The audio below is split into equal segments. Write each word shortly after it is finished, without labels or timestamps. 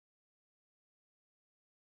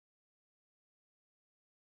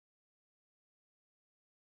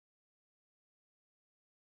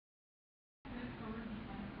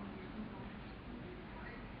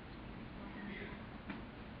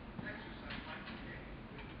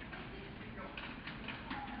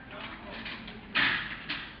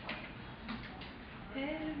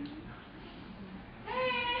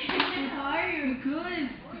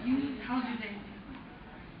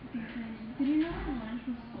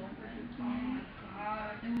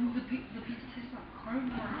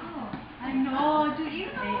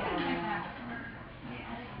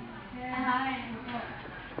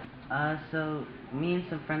So me and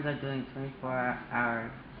some friends are doing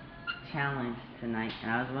 24-hour challenge tonight,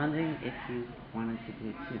 and I was wondering if you wanted to do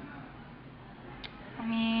it too. I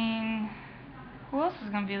mean, who else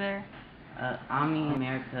is gonna be there? Amie,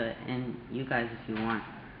 America, and you guys if you want.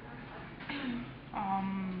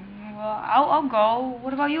 Well, I'll go.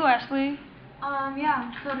 What about you, Ashley? Yeah,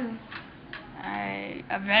 totally. I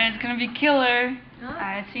bet it's gonna be killer. Huh?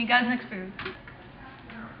 Alright, see you guys next period.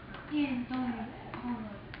 Ian, hold on.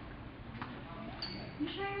 You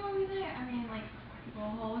sure you want me there? I mean, like, the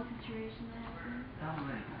whole situation that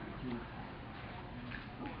happened.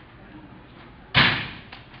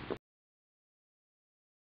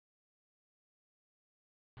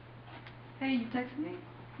 Hey, you texted me?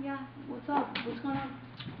 Yeah. What's up? What's going on?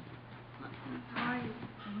 How are you?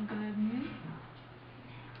 I'm good. You?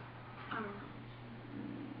 I don't know.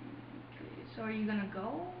 Okay, so are you gonna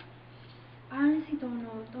go? I honestly don't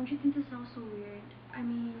know. Don't you think this sounds so weird? I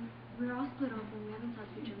mean, we're all split up and we haven't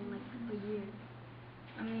talked to each other in like a year.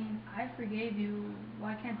 I mean, I forgave you.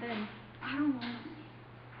 Why can't they? I don't know.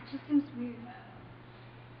 It just seems weird.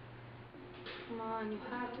 Come on, you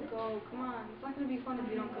have to go. Come on. It's not gonna be fun if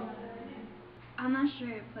you don't go. I'm not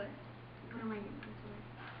sure, but what am I going to wear?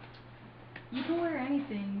 You can wear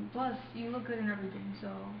anything. Plus, you look good in everything, so...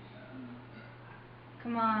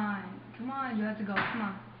 Come on. Come on, you have to go. Come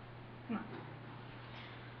on. Come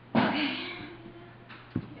on. Okay.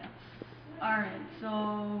 Yes. Alright,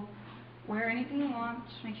 so... Wear anything you want.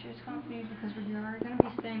 Just make sure it's comfy because we are going to be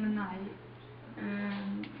staying the night.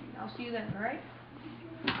 And I'll see you there, alright?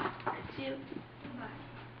 Alright, see you. Bye.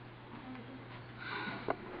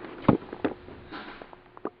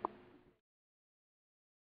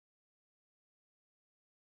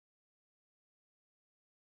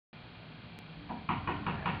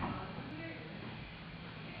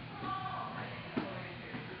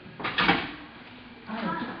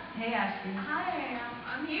 Hey Ashley. Hi,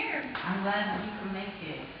 I'm here. I'm glad that you can make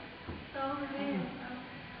it. So, hey. You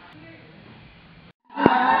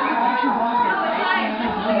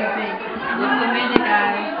made it,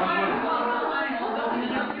 guys.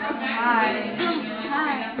 Hi.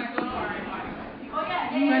 Hi.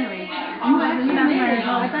 Friendly. I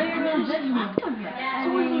thought you were gonna judge me. So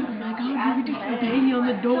we're like, oh, we just put Amy on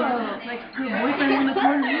the door. Like her boyfriend on the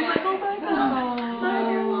corner. We're like, oh my god.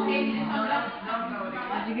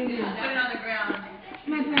 Did you get it? Put it on the ground.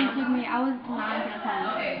 My parents took me. I was not gonna come.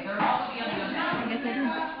 I guess I did.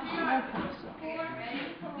 I thought so.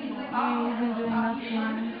 I mean, you've been doing nothing.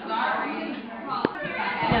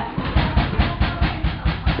 Yeah.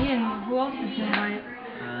 Ian, who else did you invite?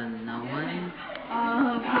 No one.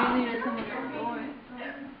 Apparently there's someone at the door.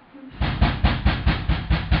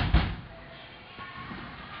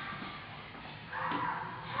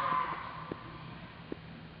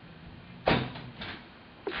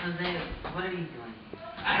 Jose, what are you doing?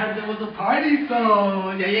 I heard there was a party, so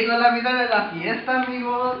ya llegó la vida de la fiesta,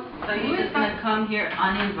 amigos. So you're just gonna come here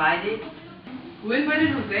uninvited? Who invited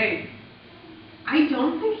Jose? I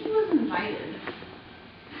don't think he was invited.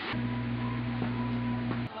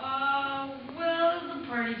 Well, the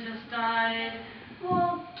party just died.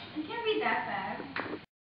 Well, it can't be that bad.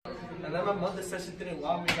 And then my mother said she didn't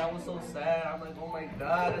want me. That was so sad. I'm like, oh my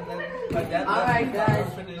god. And then my dad. All right, guys.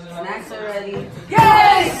 Snacks Snacks are ready.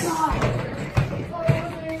 Yes!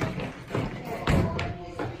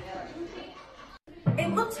 It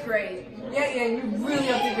looks great. Yeah, you really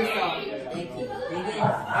update yourself. Thank you.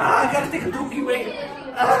 I gotta take a dookie, wait.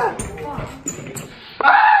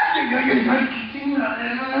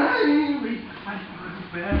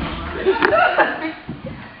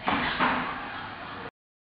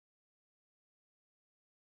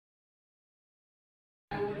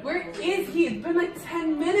 Where is he? It's been like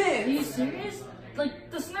 10 minutes. Are you serious?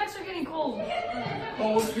 Like, the snacks are getting cold.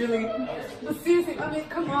 Oh, really? But seriously, I mean,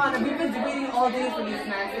 come on. We've been waiting all day for these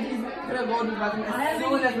snacks, and he's gonna go to the bathroom as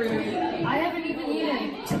soon as we're gonna eat. I haven't even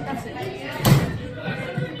eaten. That's it.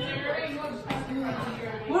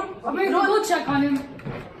 What? I mean, Go check on him.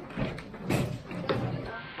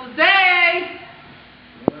 Jose!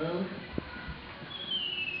 Hello?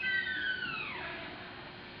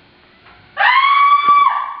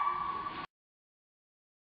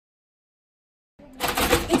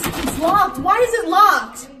 It's locked. Why is it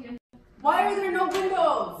locked? Why are there no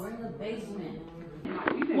windows? We're in the basement.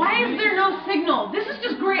 Why is there no signal? This is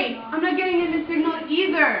just great. I'm not getting any signal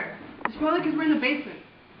either. It's probably because we're in the basement.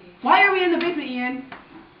 Why are we in the basement, Ian?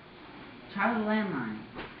 Try the landline.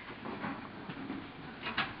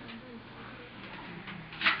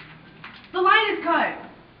 The line is cut.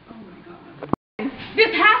 Oh my god.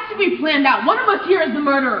 This has to be planned out. One of us here is the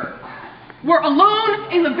murderer. We're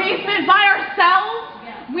alone in the basement by ourselves.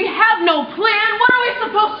 We have no plan. What are we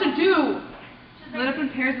supposed to do? Split up in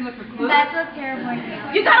pairs and look for clues? That's a terrible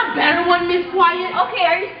idea. You got a better one, Miss Quiet? Okay,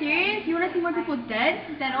 are you serious? You want to see more people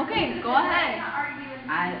dead? Then okay, go ahead.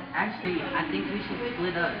 I think we should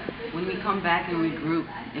split up. When we come back and regroup,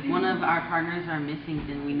 if one of our partners are missing,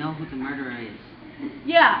 then we know who the murderer is.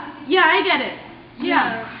 Yeah, I get it.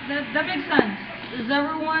 Yeah. That makes sense. Is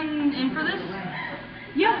everyone in for this?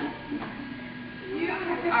 Yeah.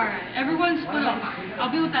 Alright, everyone split up.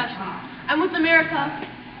 I'll be with Ashley. I'm with America.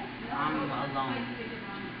 I'm alone.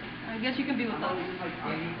 I guess you can be with us.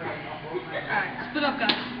 Alright, split up,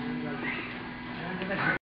 guys.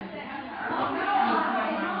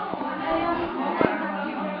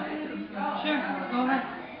 Sure, go ahead.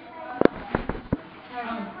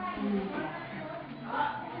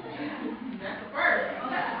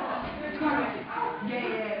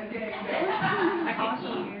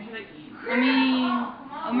 I mean,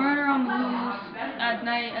 a murder on the loose at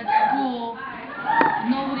night at school,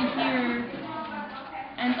 nobody here,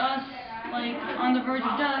 and us, like, on the verge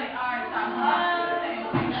of death.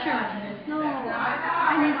 Sure. No,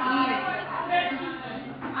 I didn't eat it.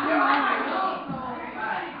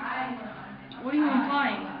 What are you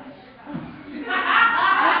implying?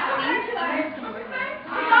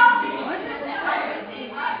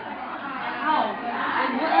 How?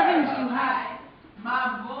 What evidence do you have?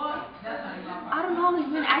 I don't know,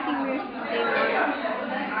 he's been acting weird since day one.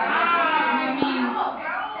 I mean,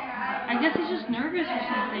 I guess he's just nervous or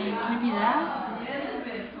something. Could it be that?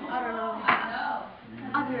 I don't know.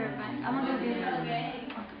 I'll be right back. I'm gonna go get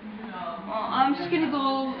it. Well, I'm just gonna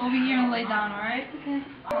go over here and lay down, alright? Okay.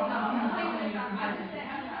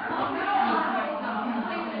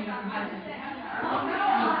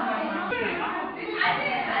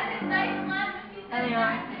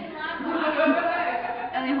 Elian.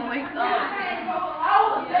 Elian, wake up.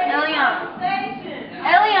 Elian.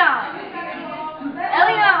 Elian.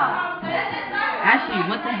 Elian. Ashley,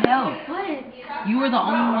 what the hell? What? You were the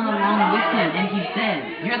only one along with him, and he's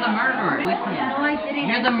dead. You're the murderer with him. No, I didn't.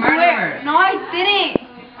 You're the murderer. No, I didn't.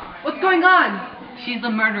 What's going on? She's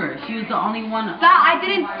the murderer. She was the only one. Stop, I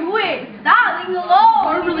didn't do it. Stop, leave me alone.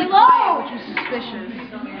 We're really leave me alone. quiet, which is suspicious.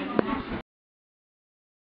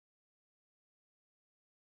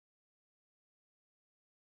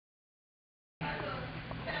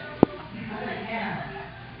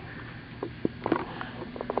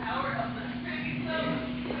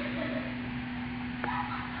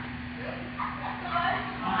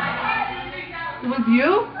 It was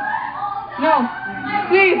you? No.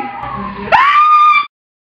 Please.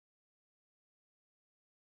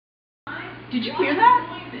 Did you hear that?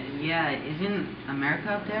 Yeah, isn't America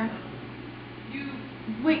up there?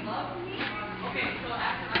 Wait.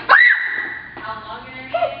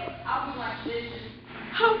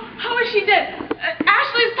 How is she dead?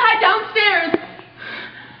 Ashley's tied downstairs.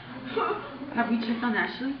 Have we checked on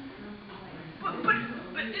Ashley? But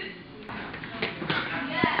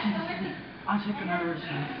I'll check the murderer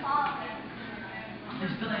sheet.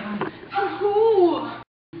 There's still time. who? I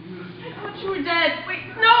thought you were dead. Wait,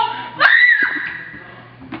 no.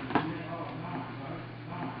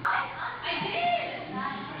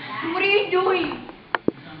 What are you doing?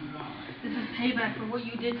 This is payback for what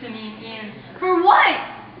you did to me and Ian. For what?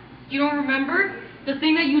 You don't remember? The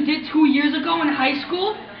thing that you did 2 years ago in high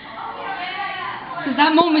school? Because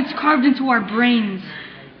that moment's carved into our brains.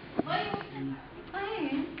 Can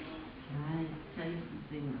I tell you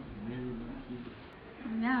something really lucky?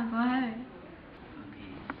 Yeah, go ahead.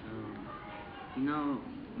 Okay, so, you know,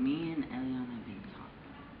 me and Elian have been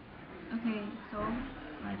talking. Okay, so?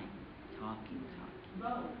 Like, talking.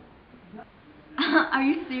 Are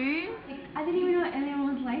you serious? I didn't even know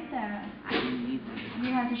anyone was like that. I didn't either.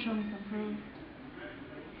 You have to show me some proof.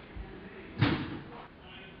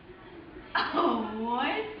 Oh,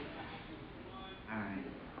 what? Alright.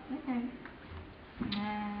 Okay.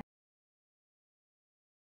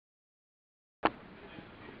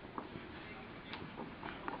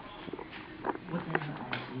 What the hell,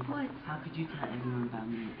 Ashley? What? How could you tell everyone about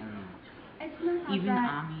me and Elian? It's not that Even bad.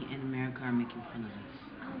 Amie and America are making fun of us.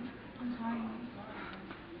 I'm sorry.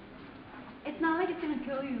 It's not like it's gonna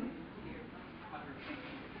kill you.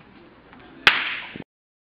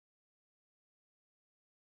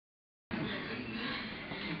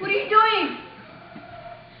 What are you doing?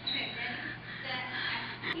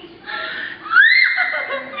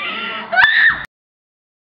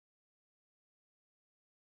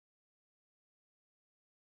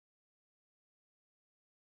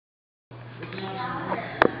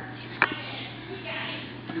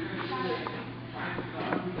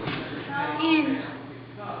 Ian,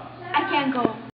 I can't go.